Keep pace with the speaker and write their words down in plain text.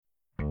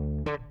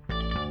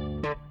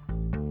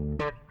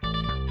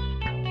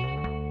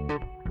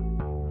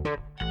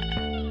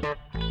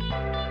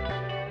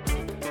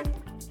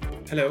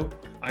Hello,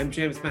 I'm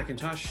James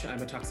McIntosh.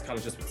 I'm a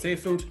toxicologist with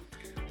Safe Food,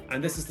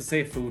 and this is the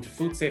Safe Food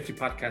Food Safety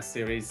Podcast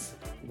series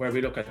where we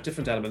look at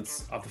different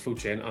elements of the food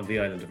chain on the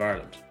island of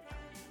Ireland.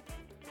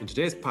 In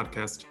today's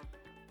podcast,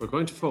 we're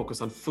going to focus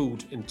on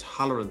food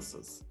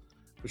intolerances,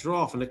 which are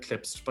often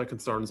eclipsed by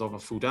concerns over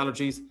food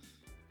allergies,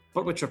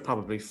 but which are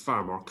probably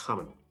far more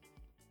common.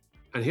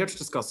 And here to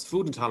discuss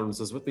food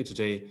intolerances with me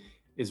today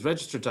is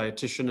registered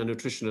dietitian and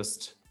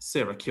nutritionist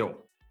Sarah Keogh.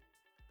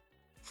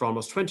 For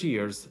almost 20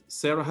 years,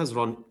 Sarah has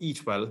run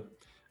Eat Well,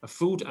 a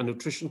food and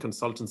nutrition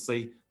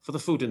consultancy for the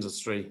food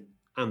industry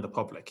and the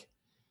public.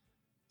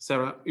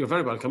 Sarah, you're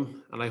very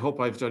welcome, and I hope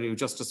I've done you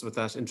justice with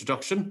that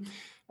introduction.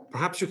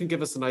 Perhaps you can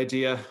give us an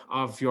idea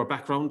of your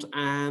background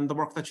and the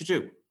work that you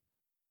do.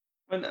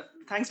 Well,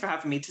 thanks for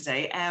having me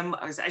today.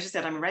 As I just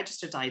said, I'm a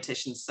registered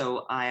dietitian,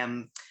 so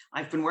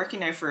I've been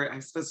working now for, I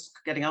suppose,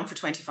 getting on for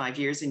 25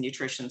 years in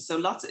nutrition.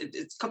 So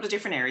it's a couple of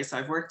different areas. So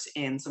I've worked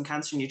in some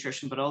cancer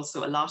nutrition, but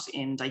also a lot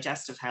in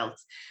digestive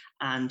health.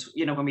 And,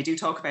 you know, when we do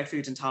talk about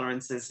food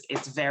intolerances,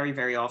 it's very,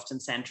 very often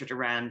centered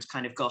around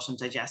kind of gut and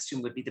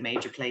digestion would be the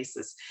major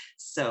places.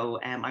 So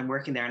I'm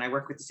working there, and I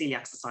work with the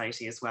Coeliac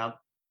Society as well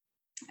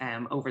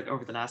over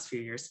the last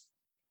few years.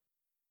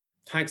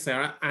 Thanks,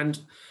 Sarah. And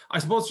I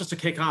suppose just to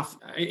kick off,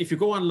 if you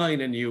go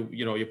online and you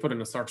put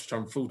in a search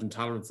term food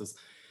intolerances,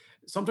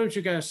 sometimes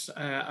you get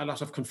a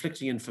lot of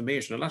conflicting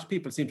information. A lot of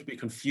people seem to be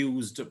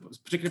confused,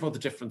 particularly about the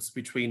difference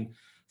between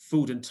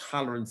food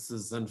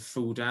intolerances and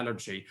food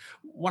allergy.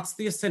 What's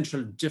the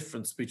essential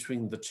difference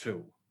between the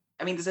two?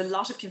 I mean, there's a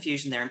lot of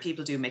confusion there and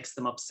people do mix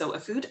them up. So a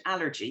food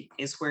allergy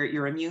is where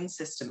your immune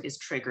system is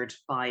triggered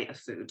by a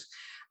food.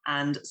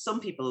 And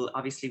some people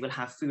obviously will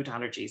have food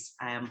allergies,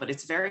 but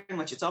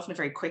it's often a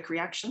very quick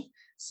reaction.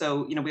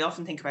 So, you know, we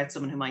often think about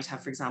someone who might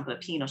have, for example, a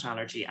peanut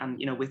allergy, and,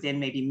 you know, within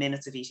maybe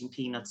minutes of eating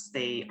peanuts,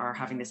 they are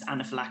having this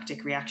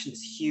anaphylactic reaction,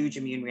 this huge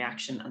immune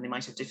reaction, and they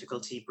might have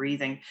difficulty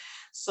breathing.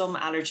 Some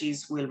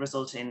allergies will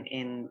result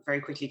in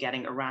very quickly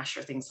getting a rash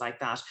or things like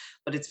that.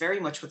 But it's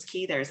very much, what's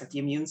key there is that the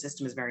immune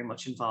system is very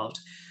much involved.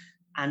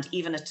 And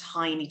even a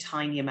tiny,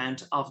 tiny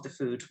amount of the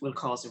food will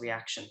cause a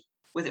reaction.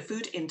 With a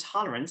food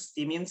intolerance,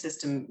 the immune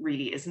system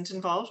really isn't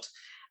involved,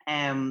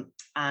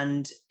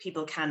 and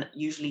people can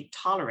usually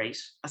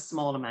tolerate a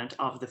small amount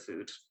of the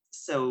food.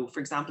 So, for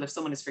example, if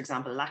someone is,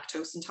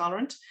 lactose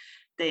intolerant,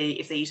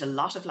 if they eat a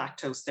lot of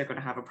lactose, they're going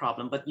to have a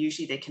problem, but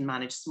usually they can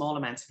manage small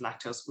amounts of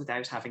lactose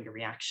without having a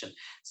reaction.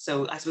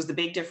 So I suppose the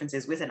big difference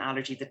is with an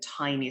allergy, the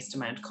tiniest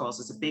amount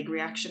causes a big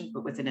reaction,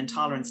 but with an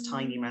intolerance,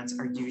 tiny amounts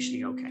are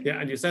usually okay. Yeah,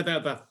 and you said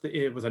that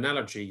with an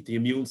allergy, the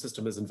immune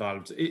system is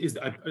involved.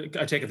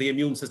 I take it the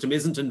immune system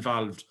isn't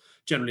involved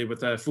generally with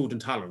food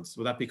intolerance.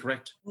 Would that be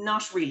correct?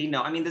 Not really,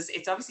 no. I mean,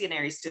 it's obviously an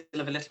area still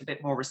of a little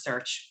bit more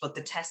research, but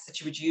the test that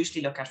you would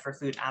usually look at for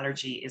food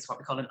allergy is what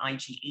we call an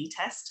IgE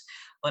test.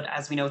 But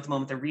as we know at the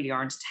moment, there really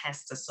aren't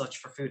tests as such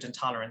for food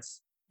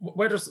intolerance.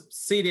 Where does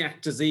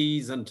celiac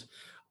disease and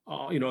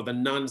the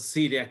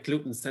non-celiac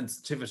gluten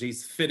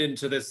sensitivities fit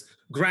into this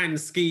grand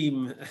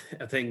scheme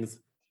of things?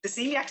 The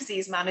celiac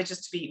disease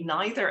manages to be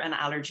neither an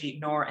allergy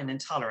nor an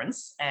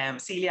intolerance.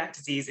 Celiac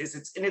disease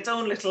it's in its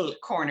own little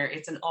corner.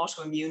 It's an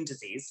autoimmune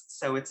disease,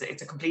 so it's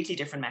a completely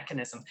different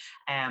mechanism.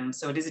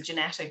 So it is a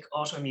genetic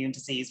autoimmune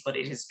disease, but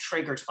it is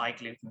triggered by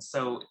gluten.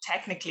 So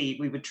technically,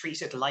 we would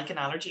treat it like an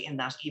allergy in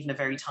that even a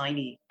very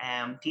tiny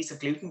piece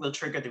of gluten will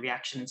trigger the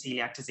reaction in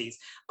celiac disease,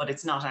 but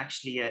it's not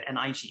actually an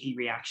IgE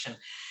reaction.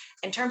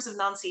 In terms of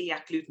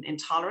non-celiac gluten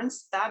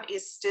intolerance, that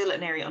is still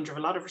an area under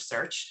a lot of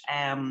research.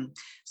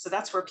 So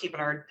that's where people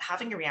are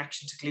having a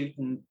reaction to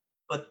gluten,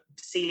 but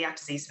celiac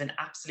disease has been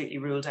absolutely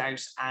ruled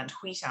out and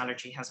wheat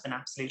allergy has been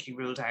absolutely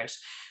ruled out.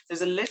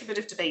 There's a little bit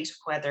of debate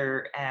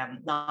whether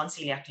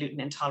non-celiac gluten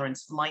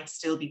intolerance might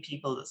still be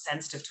people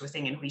sensitive to a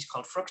thing in wheat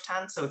called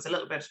fructan. So it's a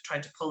little bit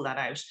trying to pull that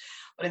out.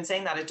 But in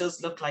saying that, it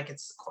does look like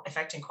it's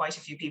affecting quite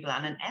a few people,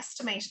 and at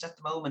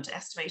the moment,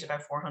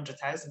 about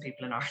 400,000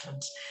 people in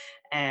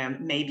Ireland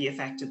may be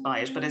affected by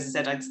it. But as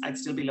I said, I'd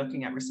still be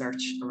looking at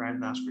research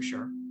around that for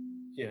sure.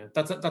 Yeah,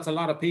 that's a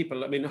lot of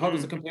people. I mean, how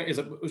does it compare?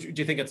 Do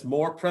you think it's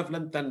more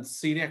prevalent than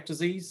celiac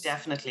disease?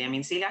 Definitely. I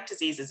mean, celiac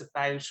disease is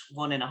about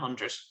 1 in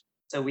 100.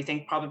 So we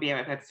think probably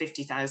about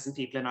 50,000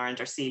 people in Ireland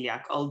are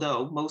celiac,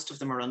 although most of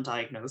them are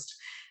undiagnosed.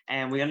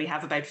 And we only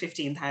have about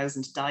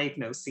 15,000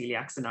 diagnosed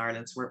celiacs in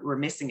Ireland. So we're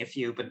missing a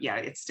few, but yeah,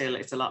 it's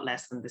a lot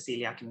less than the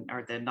celiac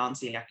or the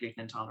non-celiac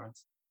gluten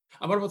intolerance.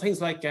 And what about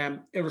things like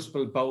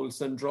irritable bowel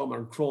syndrome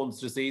and Crohn's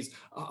disease?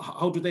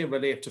 How do they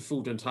relate to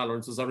food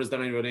intolerances, or is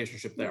there any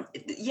relationship there?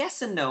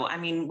 Yes and no. I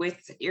mean,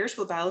 with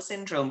irritable bowel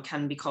syndrome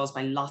can be caused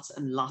by lots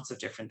and lots of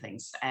different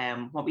things.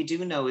 What we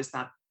do know is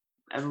that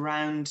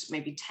around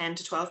maybe 10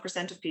 to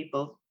 12% of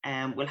people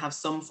will have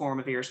some form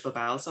of irritable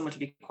bowel. Some it'll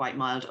be quite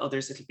mild,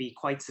 others it'll be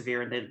quite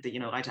severe, and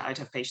I'd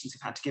have patients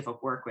who've had to give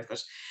up work with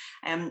it.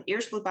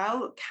 Irritable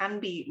bowel can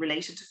be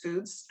related to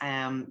foods.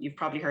 You've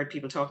probably heard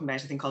people talking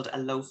about a thing called a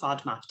low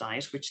FODMAP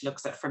diet, which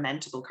looks at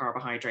fermentable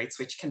carbohydrates,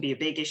 which can be a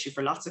big issue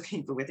for lots of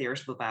people with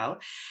irritable bowel.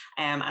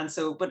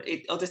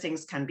 Other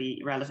things can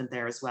be relevant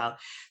there as well.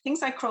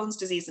 Things like Crohn's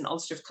disease and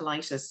ulcerative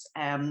colitis,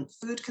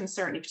 food can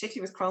certainly,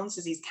 particularly with Crohn's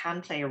disease,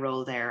 can play a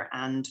role there.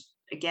 And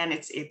again,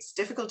 it's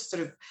difficult to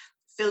sort of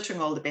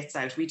filtering all the bits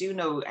out. We do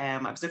know, I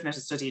was looking at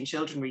a study in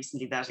children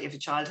recently, that if a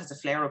child has a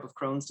flare-up of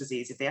Crohn's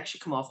disease, if they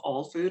actually come off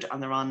all food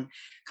and they're on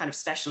kind of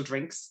special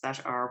drinks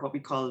that are what we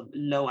call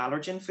low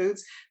allergen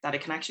foods, that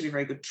it can actually be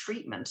very good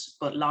treatment.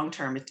 But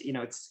long-term,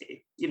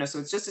 so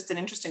it's an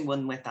interesting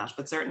one with that.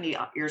 But certainly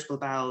irritable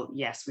bowel,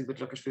 yes, we would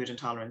look at food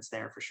intolerance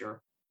there for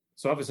sure.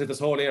 So obviously this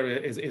whole area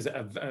is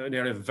an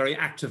area of very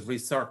active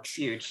research.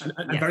 Huge.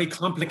 And very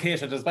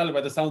complicated as well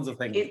by the sounds of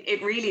things.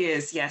 It really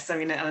is, yes. I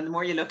mean, and the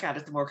more you look at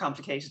it, the more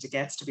complicated it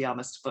gets, to be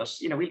honest. But,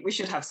 we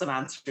should have some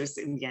answers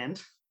in the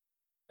end.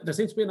 There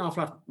seems to be an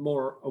awful lot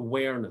more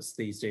awareness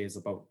these days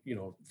about,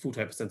 food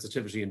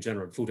hypersensitivity in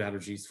general, food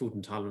allergies, food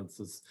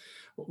intolerances.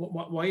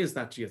 Why is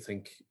that, do you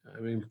think?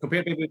 I mean,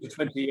 compared maybe to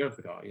 20 years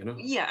ago,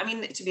 Yeah, I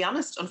mean, to be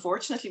honest,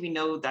 unfortunately, we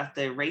know that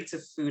the rates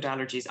of food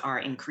allergies are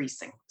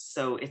increasing.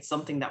 So it's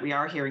something that we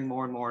are hearing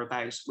more and more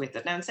about with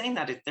it. Now, in saying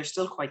that, they're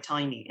still quite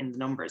tiny in the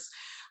numbers.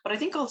 But I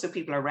think also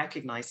people are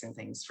recognizing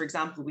things. For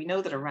example, we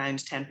know that around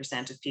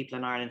 10% of people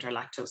in Ireland are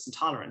lactose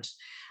intolerant.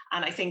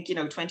 And I think,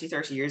 20,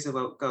 30 years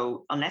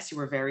ago, unless you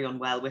were very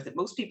unwell with it,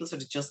 most people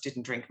sort of just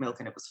didn't drink milk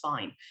and it was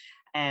fine.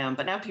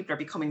 But now people are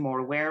becoming more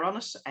aware on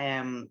it,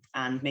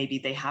 and maybe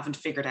they haven't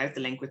figured out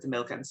the link with the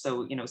milk. And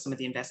so, some of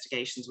the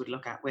investigations would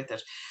look at with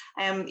it.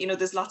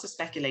 There's lots of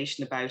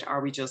speculation about,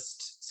 are we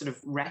just sort of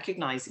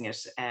recognizing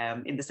it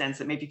in the sense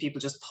that maybe people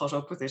just put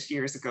up with it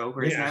years ago,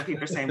 whereas now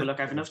people are saying, well, look,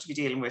 I have enough to be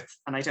dealing with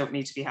and I don't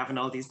need to be having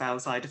all these bowel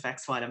side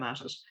effects while I'm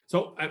at it.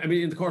 So, I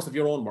mean, in the course of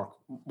your own work,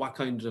 what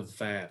kind of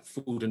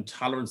food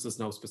intolerances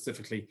now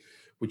specifically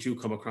would you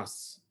come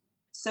across?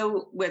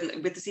 So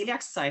with the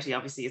Coeliac Society,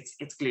 obviously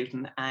it's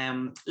gluten.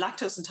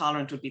 Lactose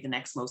intolerant would be the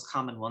next most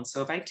common one.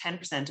 So about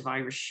 10% of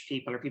Irish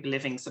people, or people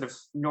living sort of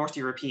North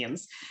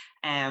Europeans,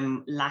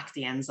 lack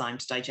the enzyme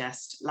to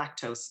digest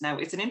lactose. Now,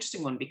 it's an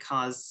interesting one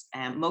because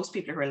most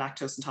people who are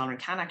lactose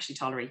intolerant can actually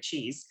tolerate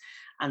cheese,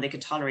 and they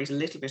can tolerate a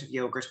little bit of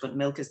yogurt, but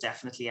milk is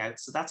definitely out.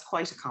 So that's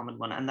quite a common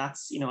one. And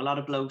that's, a lot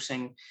of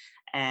bloating,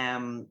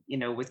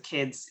 with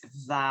kids,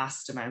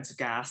 vast amounts of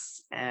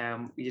gas,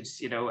 and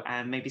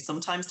maybe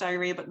sometimes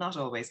diarrhea, but not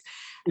always.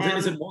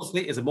 Is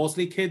it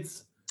mostly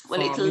kids? Well,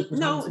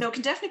 it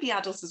can definitely be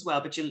adults as well,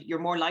 but you're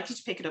more likely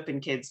to pick it up in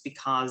kids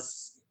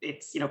because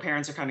it's,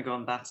 parents are kind of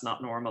going, that's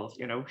not normal,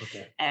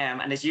 Okay.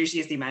 And it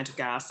usually is the amount of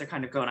gas. They're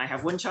kind of going, I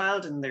have one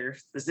child and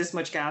there's this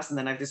much gas, and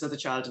then I have this other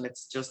child and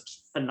it's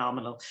just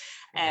phenomenal.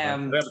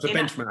 That's a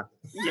benchmark.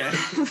 Yeah,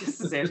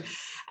 this is it.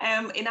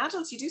 In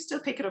adults, you do still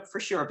pick it up for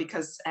sure,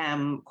 because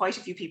quite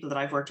a few people that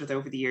I've worked with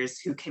over the years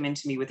who came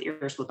into me with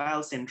irritable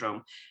bowel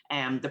syndrome,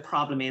 the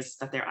problem is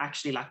that they're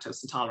actually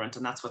lactose intolerant,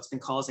 and that's what's been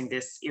causing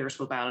this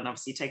irritable bowel. And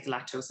obviously you take the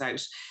lactose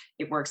out,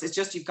 it works. It's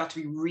just, you've got to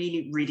be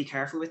really, really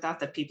careful with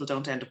that people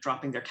don't end up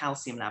dropping their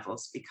calcium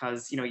levels,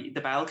 because,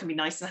 the bowel can be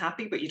nice and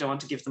happy, but you don't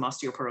want to give them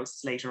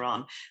osteoporosis later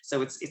on.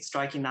 So it's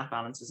striking that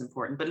balance is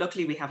important. But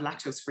luckily we have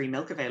lactose-free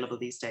milk available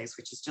these days,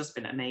 which has just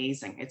been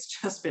amazing. It's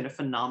just been a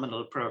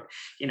phenomenal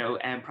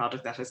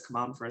product that has come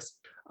on for us.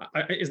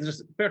 Isn't it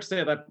fair to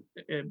say that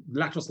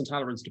lactose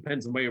intolerance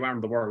depends on where you are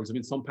in the world? I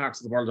mean, some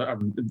parts of the world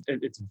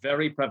it's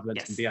very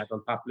prevalent in the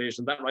adult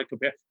population. Is that right?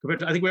 Compared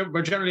to, I think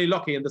we're generally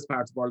lucky in this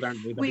part of the world,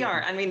 aren't we? We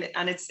are. I mean,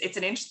 and it's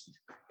an interesting,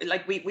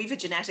 like we've a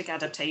genetic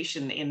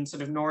adaptation in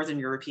sort of Northern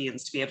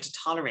Europeans to be able to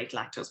tolerate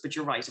lactose. But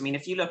you're right. I mean,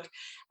 if you look,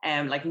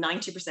 like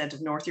 90%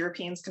 of North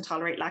Europeans can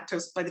tolerate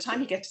lactose. By the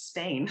time you get to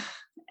Spain,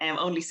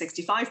 only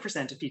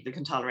 65% of people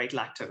can tolerate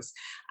lactose.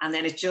 And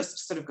then it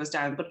just sort of goes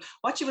down. But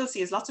what you will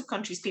see is lots of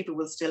countries, people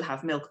will still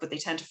have milk, but they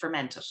tend to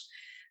ferment it.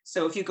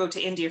 So if you go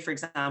to India, for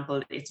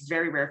example, it's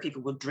very rare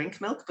people will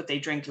drink milk, but they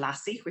drink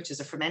lassi, which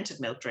is a fermented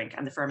milk drink,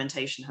 and the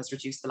fermentation has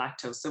reduced the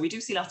lactose. So we do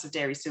see lots of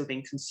dairy still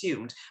being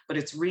consumed, but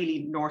it's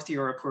really North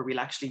Europe where we'll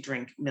actually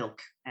drink milk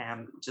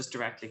just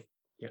directly.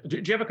 Yeah.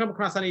 Do you ever come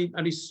across any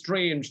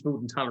strange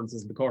food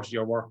intolerances in the course of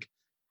your work?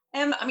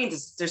 I mean,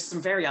 there's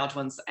some very odd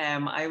ones.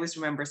 I always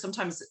remember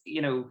sometimes,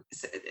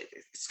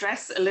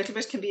 stress a little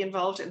bit can be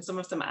involved in some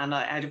of them. And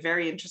I had a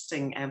very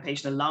interesting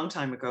patient a long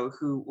time ago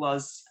who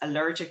was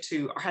allergic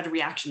to, or had a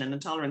reaction and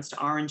intolerance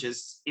to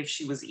oranges if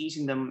she was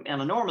eating them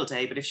on a normal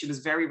day. But if she was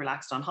very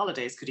relaxed on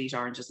holidays, could eat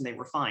oranges and they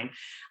were fine.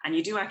 And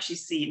you do actually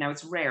see, now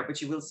it's rare,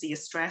 but you will see a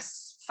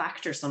stress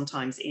factor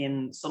sometimes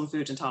in some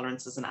food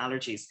intolerances and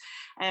allergies.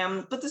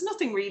 But there's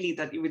nothing really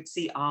that you would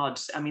see odd.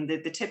 I mean,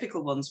 the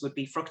typical ones would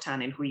be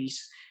fructan in wheat,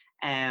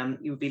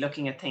 You would be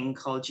looking at a thing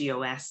called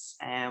GOS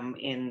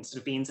in sort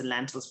of beans and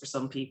lentils for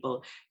some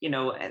people,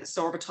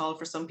 sorbitol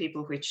for some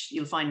people, which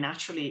you'll find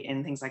naturally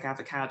in things like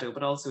avocado,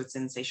 but also it's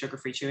in, say,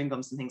 sugar-free chewing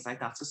gums and things like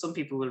that. So some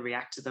people will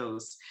react to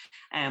those.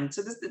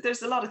 So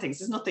there's a lot of things.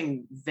 There's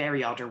nothing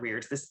very odd or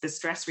weird. The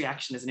stress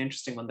reaction is an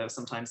interesting one, though,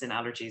 sometimes in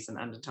allergies and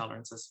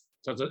intolerances.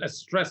 So it's a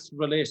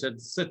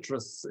stress-related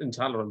citrus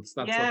intolerance.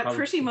 That's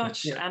pretty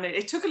much. Yeah. And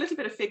it took a little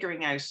bit of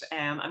figuring out.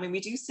 We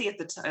do see at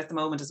the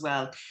moment as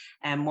well,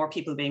 more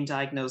people being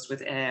diagnosed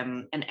with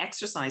an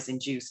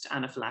exercise-induced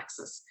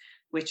anaphylaxis,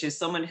 which is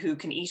someone who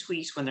can eat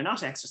wheat when they're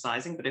not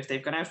exercising, but if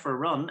they've gone out for a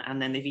run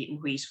and then they've eaten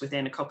wheat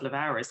within a couple of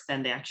hours,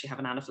 then they actually have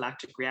an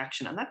anaphylactic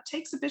reaction. And that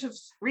takes a bit of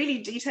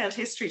really detailed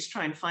history to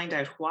try and find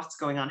out what's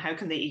going on. How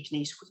can they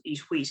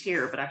eat wheat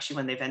here, but actually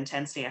when they've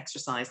intensely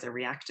exercised, they're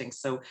reacting.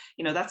 So,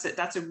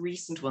 that's a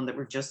recent one that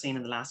we've just seen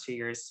in the last few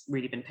years,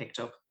 really been picked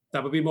up.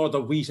 That would be more the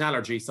wheat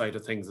allergy side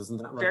of things,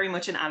 isn't that right? Very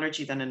much an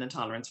allergy than an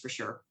intolerance, for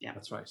sure. Yeah,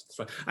 that's right.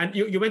 And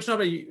you mentioned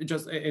already,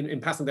 just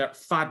in passing there,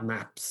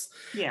 FODMAPs.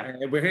 Yeah,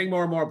 we're hearing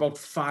more and more about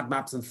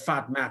FODMAPs and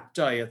FODMAP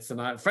diets. And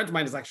a friend of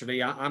mine is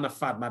actually on a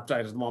FODMAP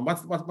diet at the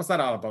moment. What's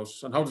that all about?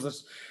 And how does it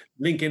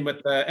link in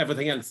with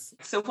everything else?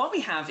 So what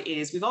we have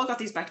is we've all got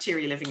these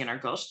bacteria living in our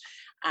gut.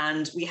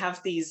 And we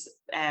have these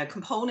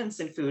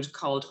components in food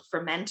called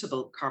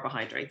fermentable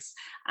carbohydrates.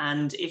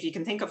 And if you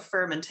can think of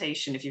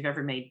fermentation, if you've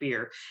ever made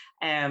beer,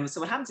 so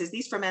what happens is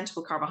these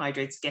fermentable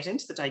carbohydrates get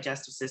into the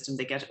digestive system,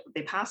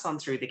 they pass on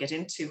through, they get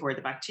into where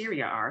the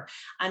bacteria are.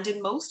 And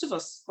in most of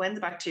us, when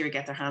the bacteria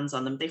get their hands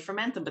on them, they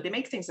ferment them, but they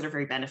make things that are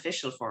very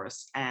beneficial for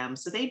us.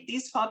 So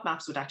these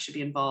FODMAPs would actually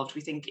be involved,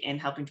 we think, in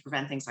helping to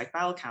prevent things like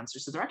bowel cancer.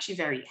 So they're actually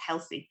very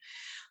healthy.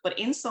 But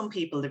in some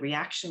people, the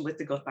reaction with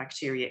the gut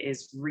bacteria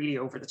is really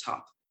over the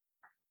top.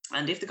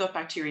 And if the gut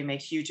bacteria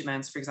make huge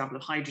amounts, for example,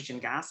 of hydrogen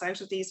gas out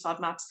of these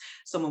FODMAPs,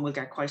 someone will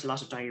get quite a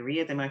lot of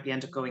diarrhea. They might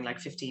end up going like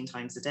 15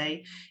 times a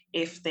day.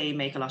 If they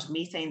make a lot of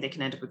methane, they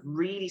can end up with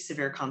really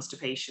severe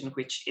constipation,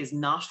 which is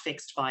not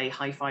fixed by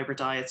high fiber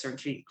diets or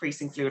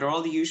increasing fluid or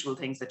all the usual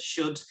things that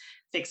should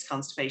fix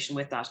constipation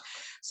with that.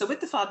 So with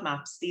the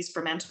FODMAPs, these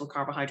fermentable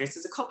carbohydrates,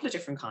 there's a couple of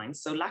different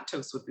kinds. So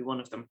lactose would be one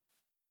of them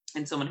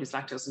in someone who's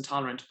lactose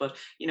intolerant, but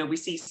we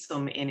see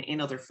some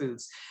in other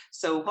foods.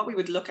 So what we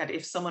would look at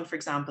if someone, for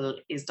example,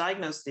 is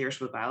diagnosed with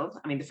irritable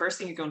bowel, the first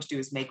thing you're going to do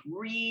is make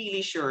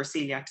really sure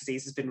celiac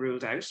disease has been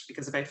ruled out,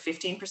 because about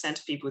 15%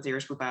 of people with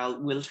irritable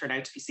bowel will turn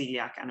out to be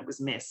celiac, and it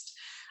was missed.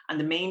 And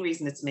the main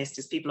reason it's missed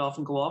is people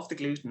often go off the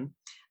gluten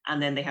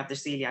and then they have their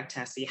celiac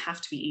test. So you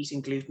have to be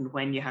eating gluten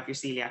when you have your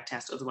celiac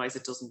test, otherwise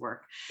it doesn't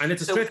work. And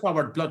it's a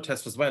straightforward blood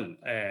test as well.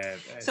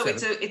 So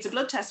it's a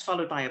blood test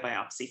followed by a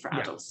biopsy for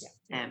adults.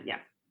 Yeah.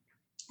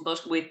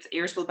 But with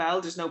irritable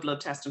bowel, there's no blood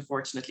test,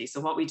 unfortunately.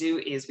 So what we do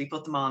is we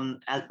put them on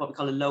what we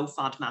call a low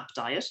FODMAP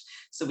diet.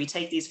 So we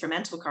take these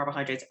fermentable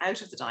carbohydrates out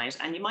of the diet,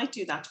 and you might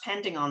do that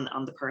depending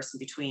on the person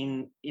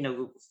between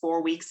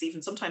 4 weeks,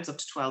 even sometimes up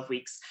to 12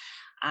 weeks.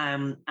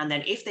 And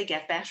then if they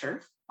get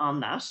better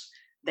on that,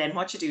 then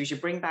what you do is you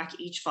bring back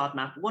each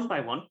FODMAP one by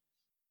one,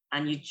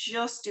 and you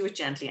just do it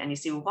gently and you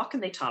see, well, what can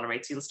they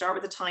tolerate? So you'll start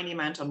with a tiny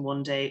amount on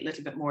one day, a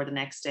little bit more the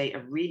next day, a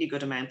really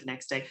good amount the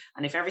next day.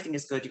 And if everything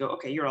is good, you go,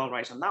 okay, you're all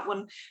right on that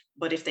one.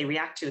 But if they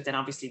react to it, then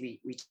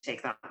obviously we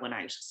take that one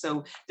out.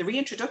 So the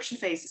reintroduction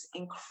phase is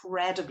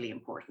incredibly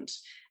important.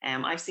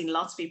 I've seen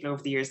lots of people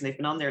over the years and they've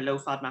been on their low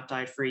FODMAP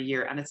diet for a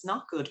year, and it's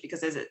not good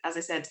because as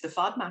I said, the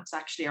FODMAPs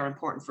actually are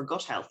important for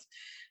gut health.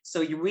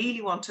 So you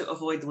really want to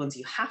avoid the ones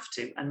you have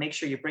to and make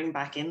sure you bring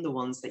back in the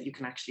ones that you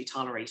can actually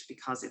tolerate,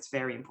 because it's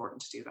very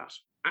important to do that.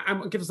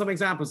 And give us some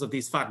examples of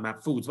these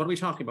FODMAP foods. What are we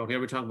talking about here?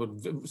 We're talking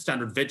about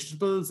standard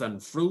vegetables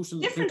and fruit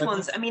and different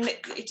ones.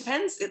 It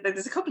depends.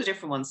 There's a couple of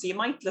different ones. So you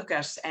might look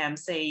at,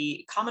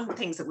 say, common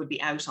things that would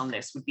be out on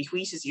this would be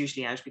wheat is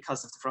usually out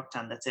because of the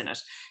fructan that's in it.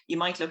 You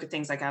might look at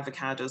things like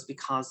avocados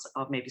because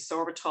of maybe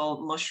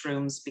sorbitol,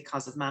 mushrooms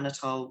because of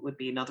mannitol would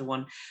be another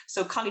one.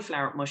 So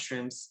cauliflower,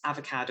 mushrooms,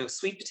 avocado,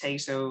 sweet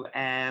potato,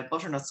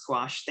 butternut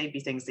squash, they'd be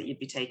things that you'd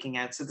be taking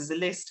out. So there's a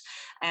list.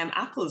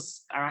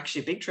 Apples are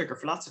actually a big trigger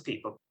for lots of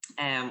people.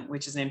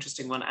 Which is an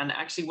interesting one. And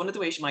actually one of the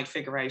ways you might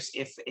figure out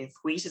if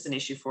wheat is an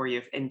issue for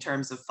you in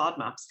terms of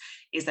FODMAPs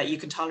is that you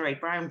can tolerate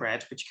brown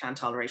bread, but you can't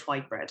tolerate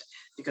white bread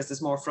because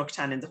there's more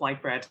fructan in the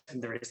white bread than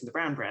there is in the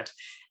brown bread.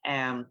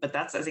 But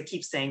that's, as I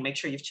keep saying, make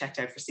sure you've checked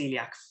out for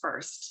celiac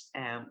first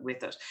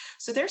with it.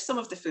 So there's some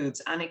of the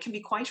foods, and it can be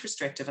quite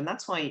restrictive. And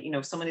that's why,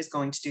 if someone is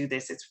going to do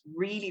this, it's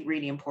really,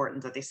 really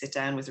important that they sit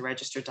down with a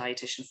registered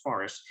dietitian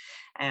for it.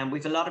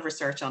 We've a lot of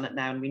research on it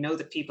now, and we know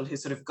that people who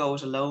sort of go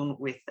it alone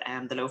with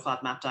the low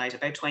FODMAP diet,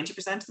 about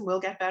 20% of them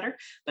will get better.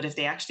 But if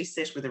they actually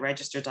sit with a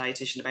registered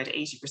dietitian, about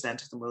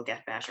 80% of them will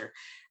get better.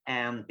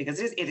 Because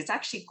it is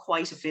actually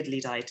quite a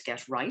fiddly diet to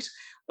get right.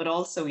 But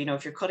also,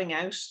 if you're cutting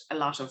out a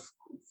lot of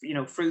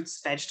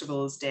fruits,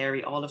 vegetables,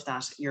 dairy, all of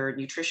that, your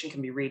nutrition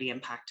can be really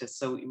impacted.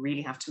 So you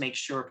really have to make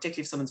sure,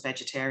 particularly if someone's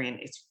vegetarian,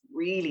 it's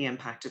really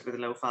impacted with a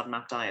low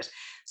FODMAP diet.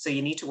 So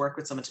you need to work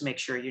with someone to make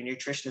sure your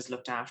nutrition is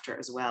looked after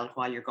as well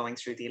while you're going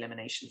through the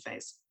elimination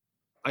phase.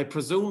 I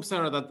presume,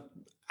 Sarah, that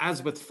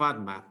as with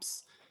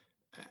FODMAPs,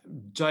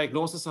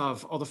 diagnosis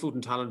of other food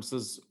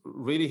intolerances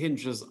really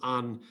hinges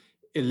on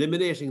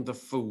eliminating the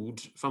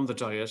food from the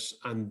diet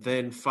and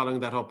then following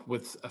that up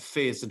with a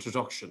phased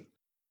introduction.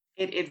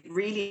 It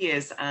really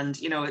is. And,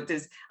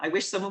 I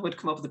wish someone would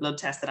come up with a blood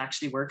test that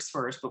actually works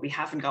for it, but we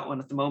haven't got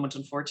one at the moment,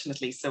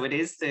 unfortunately. So it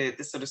is the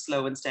sort of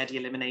slow and steady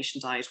elimination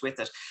diet with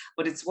it.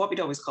 But it's what we'd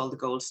always call the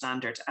gold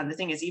standard. And the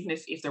thing is, even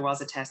if there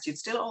was a test, you'd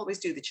still always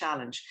do the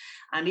challenge.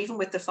 And even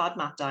with the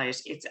FODMAP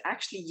diet, it's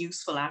actually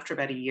useful after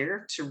about a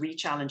year to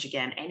re-challenge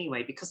again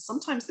anyway, because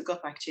sometimes the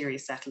gut bacteria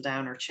settle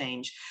down or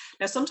change.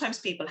 Now, sometimes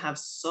people have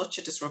such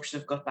a disruption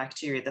of gut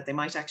bacteria that they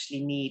might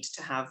actually need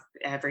to have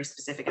very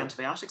specific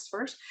antibiotics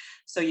for it.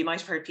 So you might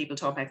have heard people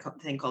talk about a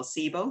thing called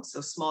SIBO,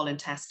 so small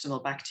intestinal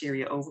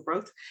bacteria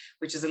overgrowth,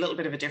 which is a little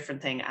bit of a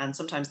different thing. And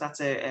sometimes that's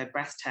a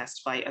breath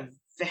test by a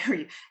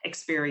very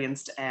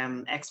experienced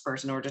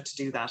expert in order to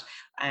do that.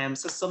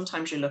 So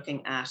sometimes you're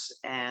looking at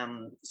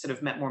sort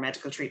of more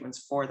medical treatments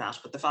for that,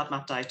 but the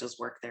FODMAP diet does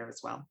work there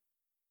as well.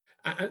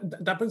 And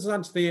that brings us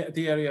on to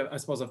the area, I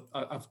suppose,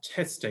 of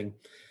testing.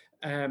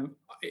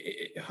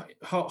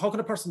 How can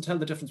a person tell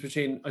the difference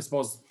between, I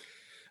suppose,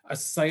 a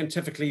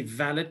scientifically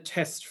valid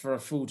test for a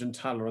food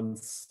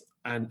intolerance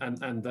and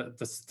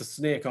the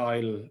snake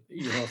oil,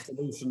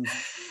 solutions?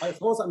 I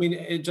suppose, I mean,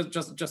 it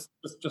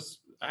just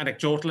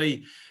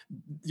anecdotally,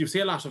 you see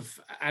a lot of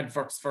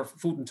adverts for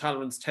food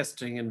intolerance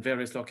testing in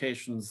various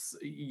locations.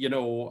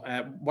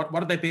 What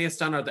are they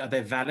based on? Are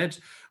they valid?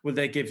 Will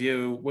they give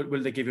you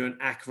an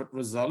accurate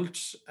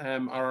result?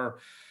 Or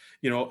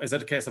is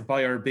it a case of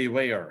buyer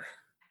beware?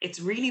 It's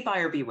really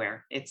buyer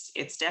beware. It's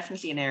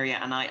definitely an area,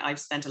 and I've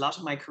spent a lot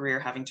of my career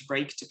having to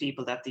break to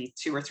people that the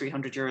 200 or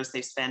 300 euros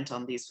they've spent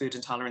on these food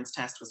intolerance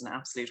tests was an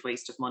absolute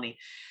waste of money.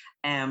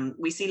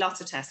 We see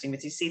lots of testing,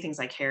 but you see things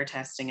like hair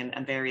testing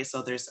and various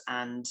others,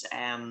 and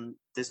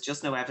there's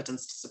just no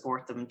evidence to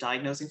support them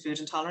diagnosing food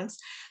intolerance.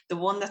 The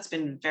one that's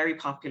been very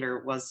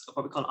popular was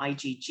what we call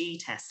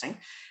IgG testing,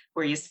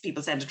 where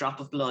people send a drop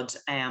of blood,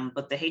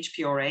 but the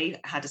HPRA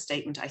had a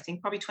statement, I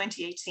think probably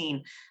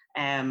 2018,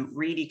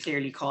 really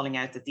clearly calling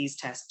out that these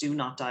tests do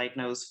not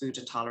diagnose food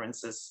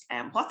intolerances.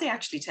 What they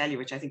actually tell you,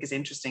 which I think is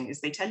interesting, is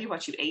they tell you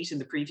what you ate in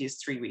the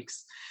previous 3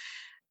 weeks.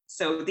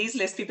 So these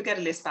lists, people get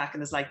a list back,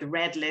 and there's like the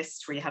red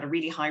list where you had a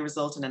really high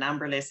result, and an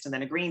amber list, and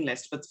then a green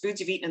list. But the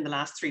foods you've eaten in the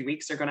last 3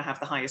 weeks are going to have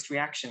the highest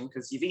reaction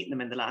because you've eaten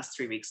them in the last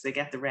 3 weeks. So they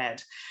get the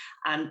red.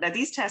 And now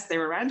these tests, they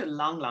were around a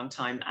long, long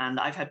time. And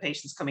I've had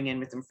patients coming in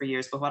with them for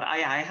years. But what I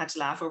had to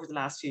laugh over the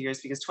last few years,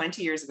 because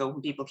 20 years ago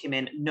when people came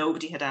in,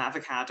 nobody had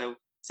avocado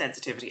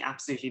sensitivity,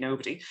 absolutely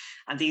nobody.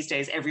 And these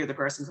days, every other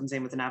person comes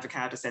in with an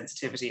avocado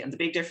sensitivity. And the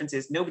big difference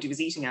is nobody was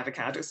eating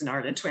avocados in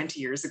Ireland 20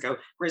 years ago,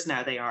 whereas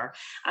now they are.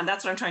 And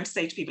that's what I'm trying to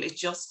say to people. It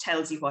just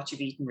tells you what you've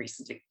eaten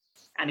recently.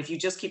 And if you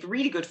just keep a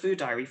really good food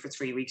diary for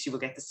 3 weeks, you will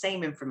get the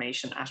same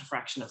information at a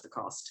fraction of the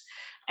cost.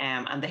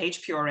 And the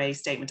HPRA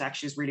statement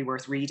actually is really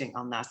worth reading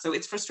on that. So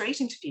it's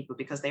frustrating to people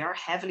because they are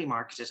heavily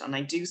marketed. And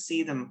I do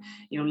see them,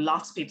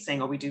 lots of people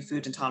saying, oh, we do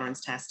food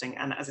intolerance testing.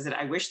 And as I said,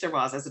 I wish there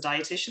was. As a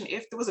dietitian,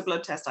 if there was a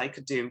blood test I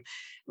could do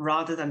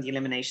rather than the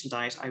elimination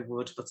diet, I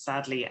would. But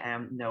sadly,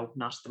 no,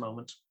 not at the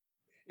moment.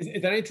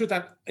 Is there any truth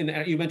that,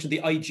 you mentioned the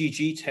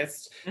IgG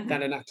test,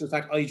 that in actual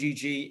fact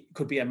IgG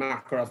could be a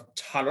marker of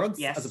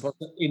tolerance as opposed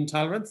to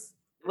intolerance?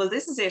 Well,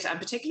 this is it. And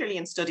particularly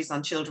in studies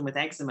on children with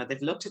eczema,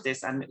 they've looked at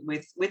this. And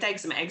with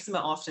eczema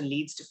often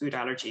leads to food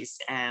allergies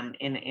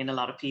in a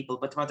lot of people.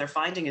 But what they're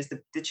finding is that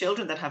the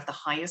children that have the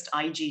highest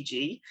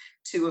IgG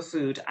to a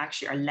food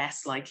actually are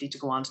less likely to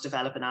go on to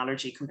develop an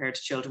allergy compared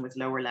to children with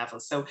lower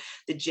levels. So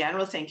the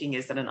general thinking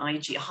is that a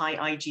high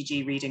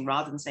IgG reading,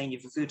 rather than saying you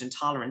have a food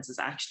intolerance, is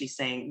actually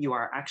saying you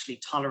are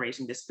actually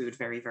tolerating this food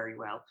very, very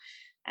well.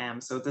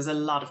 So there's a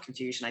lot of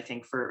confusion, I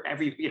think, for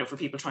for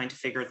people trying to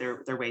figure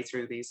their way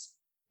through these.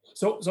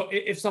 So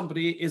if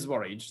somebody is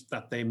worried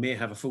that they may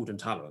have a food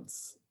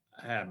intolerance,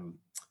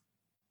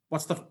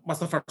 what's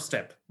the first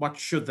step? What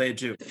should they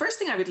do? The first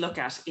thing I would look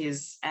at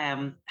is,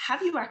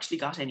 have you actually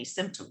got any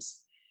symptoms?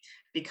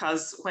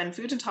 Because when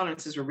food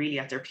intolerances were really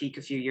at their peak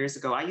a few years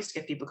ago, I used to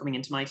get people coming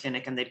into my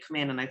clinic and they'd come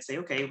in and I'd say,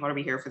 okay, what are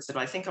we here for? They said,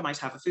 well, I think I might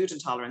have a food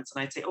intolerance.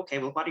 And I'd say, okay,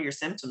 well, what are your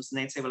symptoms? And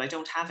they'd say, well, I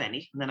don't have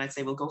any. And then I'd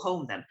say, well, go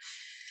home then.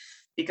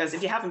 Because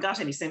if you haven't got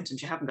any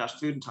symptoms, you haven't got a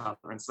food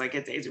intolerance. Like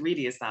it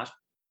really is that.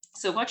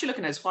 So what you're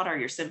looking at is, what are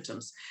your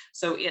symptoms?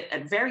 So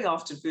very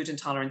often food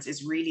intolerance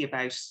is really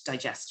about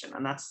digestion.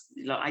 And that's,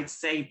 I'd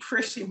say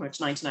pretty much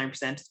 99%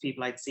 of the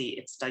people I'd see,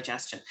 it's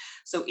digestion.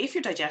 So if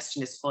your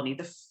digestion is funny,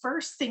 the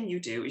first thing you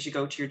do is you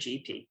go to your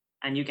GP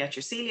and you get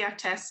your celiac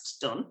test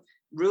done.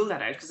 Rule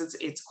that out because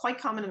it's quite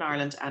common in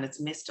Ireland and it's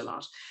missed a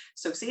lot.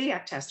 So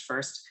celiac test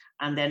first,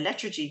 and then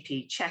let your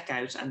GP check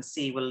out and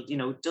see, well,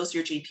 does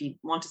your GP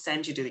want to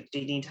send you? Do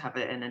you need to have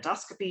an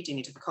endoscopy? Do you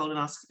need to have a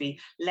colonoscopy?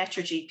 Let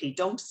your GP,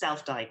 don't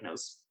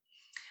self-diagnose.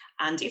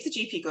 And if the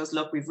GP goes,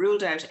 look, we've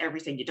ruled out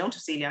everything, you don't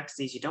have celiac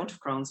disease, you don't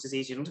have Crohn's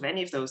disease, you don't have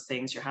any of those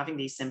things, you're having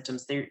these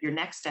symptoms, your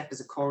next step is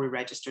a Coeliac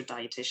registered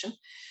dietitian.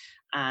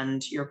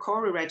 And your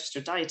Coeliac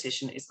registered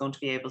dietitian is going to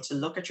be able to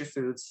look at your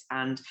foods.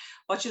 And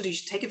what you'll do, you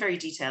should take a very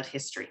detailed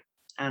history.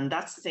 And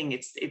that's the thing.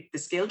 The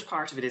skilled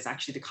part of it is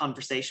actually the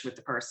conversation with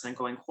the person and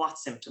going, what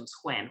symptoms,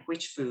 when,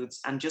 which foods,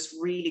 and just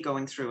really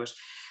going through it.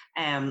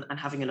 And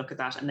having a look at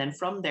that. And then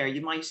from there,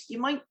 you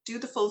might do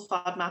the full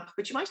FODMAP,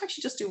 but you might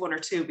actually just do one or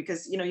two,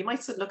 because, you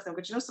might look at them,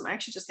 but something, I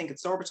actually just think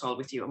it's sorbitol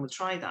with you, and we'll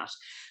try that.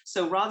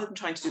 So rather than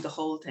trying to do the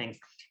whole thing,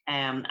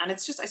 and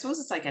it's just, I suppose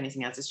it's like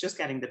anything else, it's just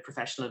getting the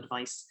professional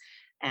advice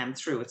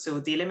through it. So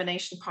the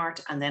elimination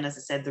part, and then, as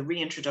I said, the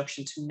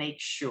reintroduction to make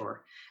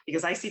sure,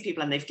 because I see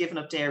people and they've given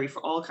up dairy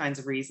for all kinds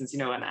of reasons,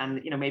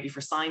 and maybe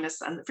for sinus,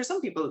 and for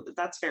some people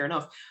that's fair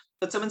enough.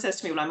 But someone says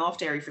to me, well, I'm off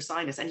dairy for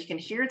sinus, and you can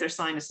hear their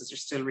sinuses are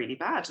still really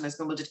bad. And I was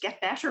going, well, did it get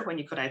better when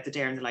you cut out the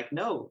dairy? And they're like,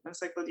 no. I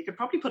was like, well, you could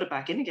probably put it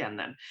back in again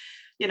then.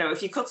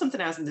 If you cut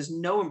something out and there's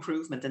no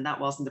improvement, then that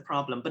wasn't the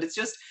problem. But it's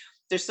just,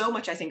 there's so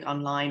much, I think,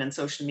 online and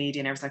social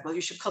media, and everyone's like, well,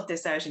 you should cut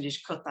this out and you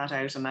should cut that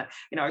out. And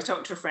I was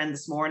talking to a friend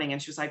this morning,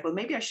 and she was like, well,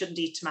 maybe I shouldn't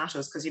eat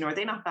tomatoes because, are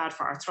they not bad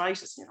for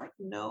arthritis? And you're like,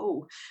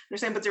 no. And they're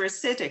saying, but they're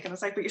acidic. And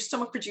it's like, but your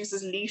stomach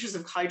produces liters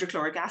of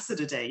hydrochloric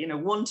acid a day.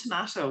 One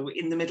tomato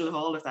in the middle of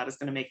all of that is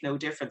going to make no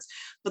difference.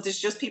 But there's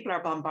just, people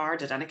are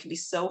bombarded, and it can be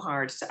so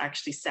hard to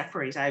actually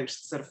separate out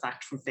sort of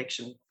fact from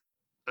fiction.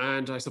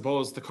 And I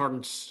suppose the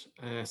current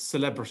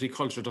celebrity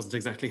culture doesn't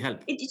exactly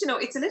help.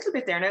 It's a little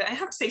bit there. Now, I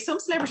have to say, some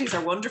celebrities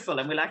are wonderful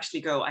and will actually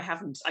go, I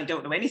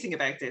don't know anything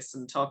about this,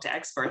 and talk to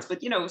experts. But,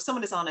 if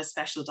someone is on a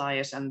special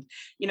diet, and,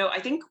 I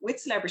think with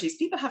celebrities,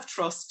 people have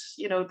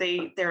trust,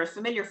 they're a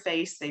familiar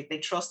face, they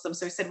trust them.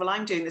 So I said, well,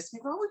 I'm doing this. And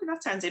you go, oh,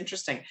 that sounds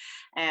interesting.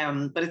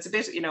 But it's a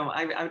bit,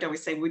 I would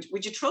always say,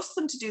 would you trust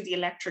them to do the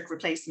electric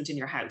replacement in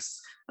your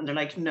house? And they're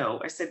like,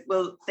 no. I said,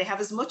 well, they have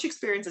as much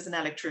experience as an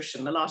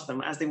electrician, a lot of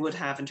them, as they would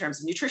have in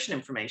terms of nutrition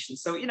information.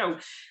 So,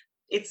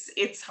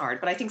 it's hard.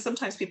 But I think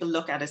sometimes people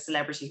look at a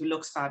celebrity who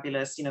looks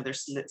fabulous, they're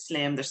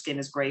slim, their skin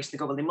is great. They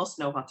go, well, they must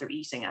know what they're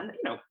eating. And,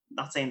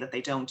 not saying that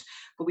they don't,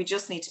 but we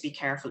just need to be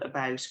careful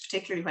about,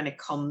 particularly when it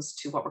comes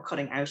to what we're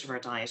cutting out of our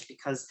diet,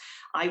 because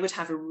I would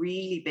have a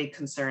really big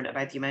concern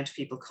about the amount of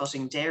people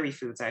cutting dairy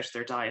foods out of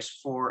their diet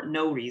for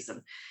no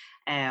reason.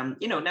 Now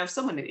if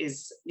someone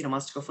is,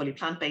 wants to go fully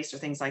plant-based or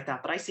things like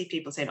that, but I see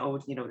people saying, oh,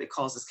 it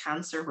causes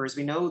cancer, whereas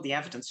we know the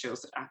evidence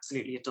shows that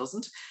absolutely it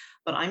doesn't.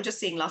 But I'm just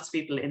seeing lots of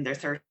people in their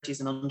 30s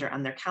and under,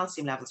 and their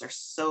calcium levels are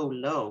so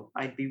low.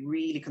 I'd be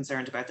really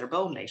concerned about their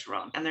bone later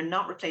on. And they're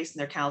not replacing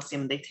their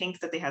calcium. They think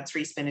that they had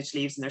 3 spinach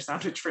leaves in their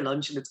sandwich for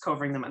lunch and it's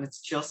covering them, and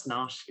it's just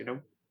not,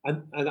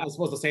 And I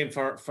suppose the same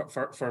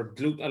for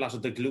gluten. A lot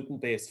of the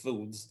gluten-based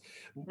foods,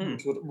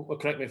 which would,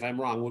 correct me if I'm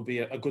wrong, would be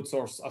a good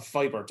source of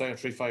fibre,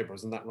 dietary fibre.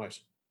 Isn't that right?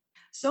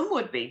 Some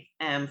would be,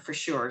 for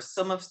sure.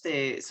 Some of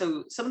the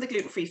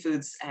gluten-free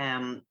foods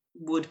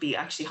would be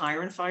actually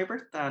higher in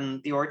fibre than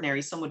the ordinary.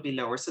 Some would be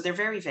lower. So they're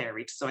very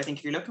varied. So I think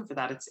if you're looking for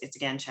that, it's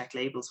again, check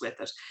labels with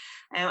it.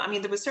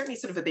 There was certainly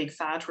sort of a big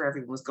fad where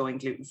everyone was going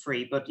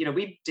gluten-free, but,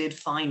 we did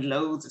find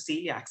loads of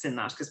celiacs in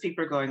that, because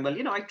people are going, well,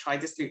 I tried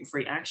this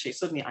gluten-free. Actually,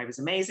 suddenly I was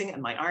amazing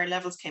and my iron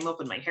levels came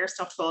up and my hair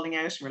stopped falling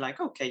out. And we're like,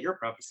 okay, you're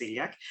probably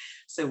celiac.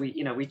 So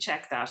we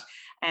check that.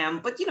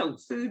 But,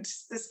 food,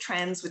 there's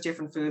trends with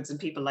different foods and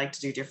people like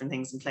to do different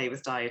things and play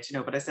with diet,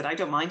 but I said, I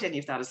don't mind any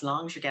of that as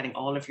long as you're getting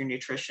all of your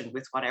nutrition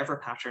with whatever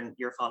pattern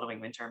you're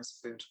following in terms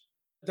of food.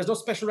 There's no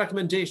special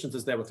recommendations,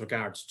 is there, with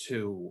regard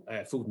to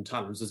food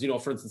intolerances?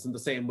 For instance, in the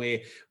same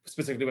way,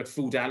 specifically with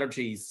food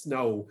allergies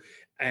now,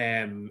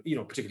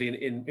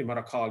 particularly in what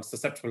are called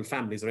susceptible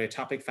families or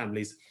atopic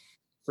families,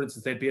 for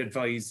instance, they'd be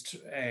advised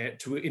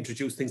to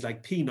introduce things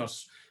like peanut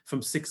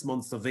from 6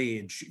 months of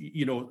age,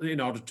 in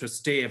order to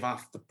stave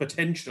off the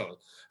potential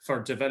for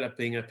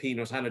developing a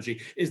peanut allergy.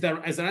 Is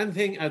there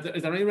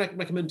any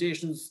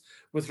recommendations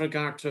with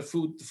regard to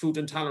food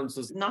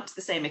intolerances? Not to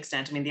the same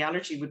extent. The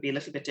allergy would be a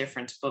little bit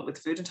different, but with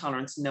food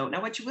intolerance, no.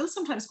 Now, what you will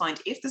sometimes find,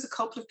 if there's a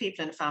couple of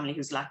people in a family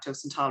who's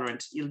lactose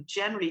intolerant, you'll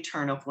generally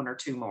turn up 1 or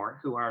 2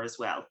 more who are as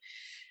well.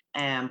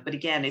 But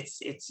again,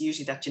 it's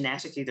usually that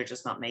genetically they're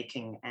just not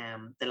making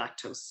the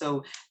lactose.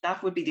 So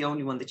that would be the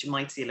only one that you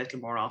might see a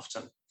little more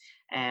often.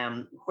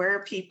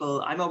 Where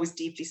people, I'm always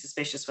deeply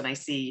suspicious when I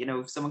see,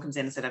 if someone comes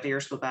in and said, I have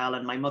irritable bowel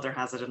and my mother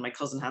has it and my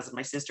cousin has it,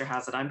 my sister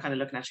has it, I'm kind of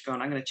looking at you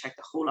going, I'm going to check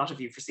the whole lot of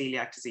you for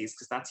celiac disease,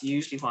 because that's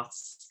usually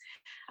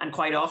and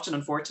quite often,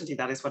 unfortunately,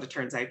 that is what it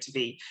turns out to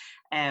be.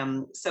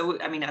 So,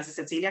 as I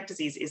said, celiac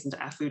disease isn't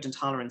a food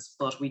intolerance,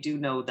 but we do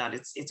know that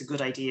it's a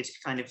good idea to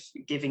kind of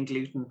giving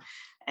gluten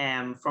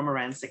from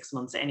around 6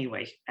 months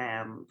anyway,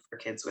 for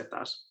kids with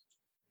that.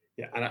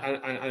 Yeah, and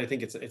I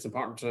think it's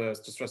important to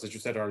stress, as you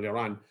said earlier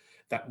on,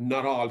 that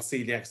not all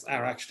celiacs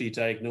are actually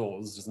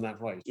diagnosed. Isn't that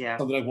right? Yeah.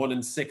 Something like 1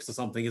 in 6 or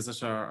something, is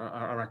it,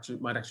 or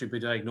might actually be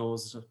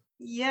diagnosed?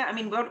 Yeah,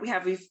 what we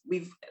have,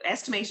 we've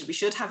estimated we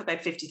should have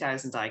about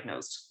 50,000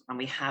 diagnosed, and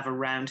we have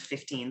around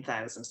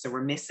 15,000. So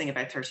we're missing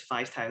about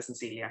 35,000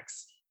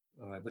 celiacs.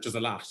 All right, which is a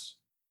lot.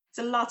 It's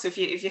a lot. So if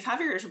you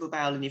have irritable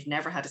bowel and you've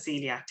never had a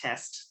celiac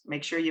test,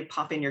 make sure you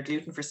pop in your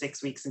gluten for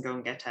 6 weeks and go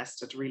and get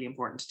tested. Really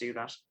important to do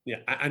that. Yeah,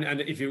 and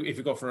if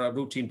you go for a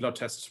routine blood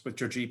test with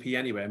your GP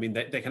anyway,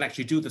 they can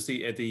actually do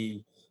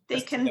the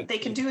They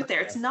can do it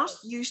there. It's not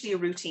usually a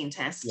routine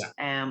test,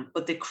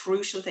 but the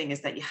crucial thing is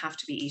that you have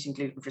to be eating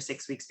gluten for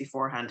 6 weeks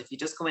beforehand. If you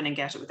just go in and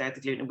get it without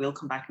the gluten, it will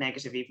come back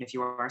negative even if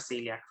you are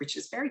celiac, which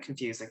is very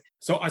confusing.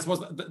 So I suppose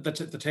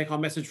the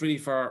take-home message really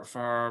for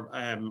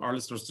our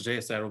listeners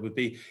today, Sarah, would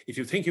be if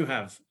you think you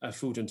have a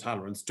food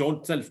intolerance,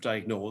 don't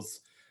self-diagnose,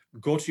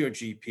 go to your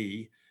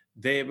GP.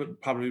 They would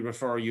probably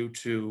refer you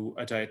to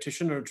a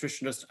dietitian or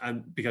nutritionist,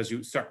 and because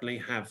you certainly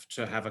have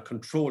to have a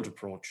controlled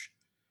approach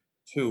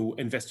to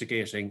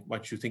investigating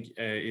what you think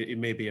it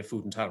may be a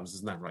food intolerance.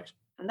 Isn't that right?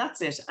 And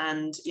that's it.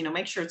 And,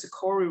 make sure it's a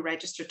CORU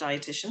registered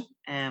dietitian.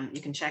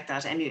 You can check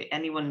that.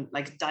 Anyone,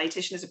 like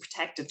dietitian is a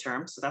protected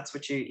term. So that's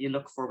what you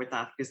look for with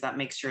that, because that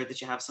makes sure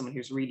that you have someone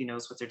who really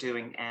knows what they're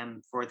doing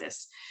for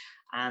this.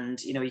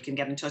 And, you can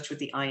get in touch with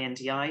the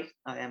INDI,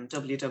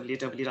 www.indi.ie,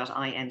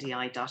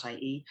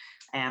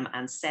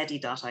 and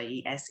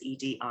sedi.ie,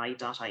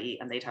 sedi.ie,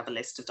 and they'd have a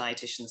list of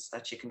dietitians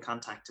that you can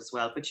contact as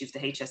well. But you've the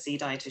HSE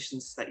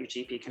dietitians that your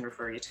GP can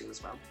refer you to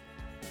as well.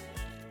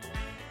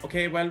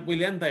 Okay, well,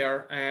 we'll end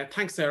there.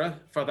 Thanks, Sarah,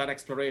 for that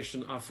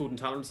exploration of food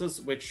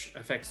intolerances, which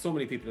affects so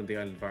many people in the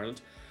island of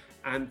Ireland.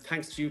 And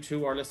thanks to you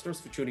too, our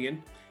listeners, for tuning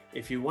in.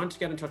 If you want to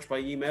get in touch by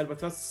email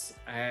with us,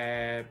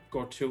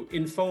 go to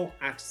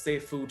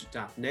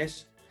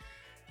info@safefood.net.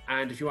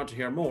 And if you want to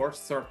hear more,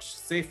 search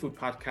Safe Food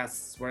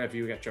Podcasts wherever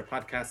you get your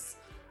podcasts,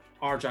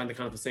 or join the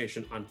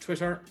conversation on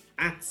Twitter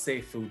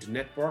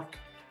 @SafeFoodNetwork,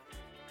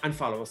 and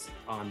follow us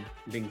on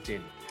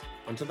LinkedIn.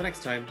 Until the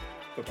next time,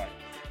 goodbye.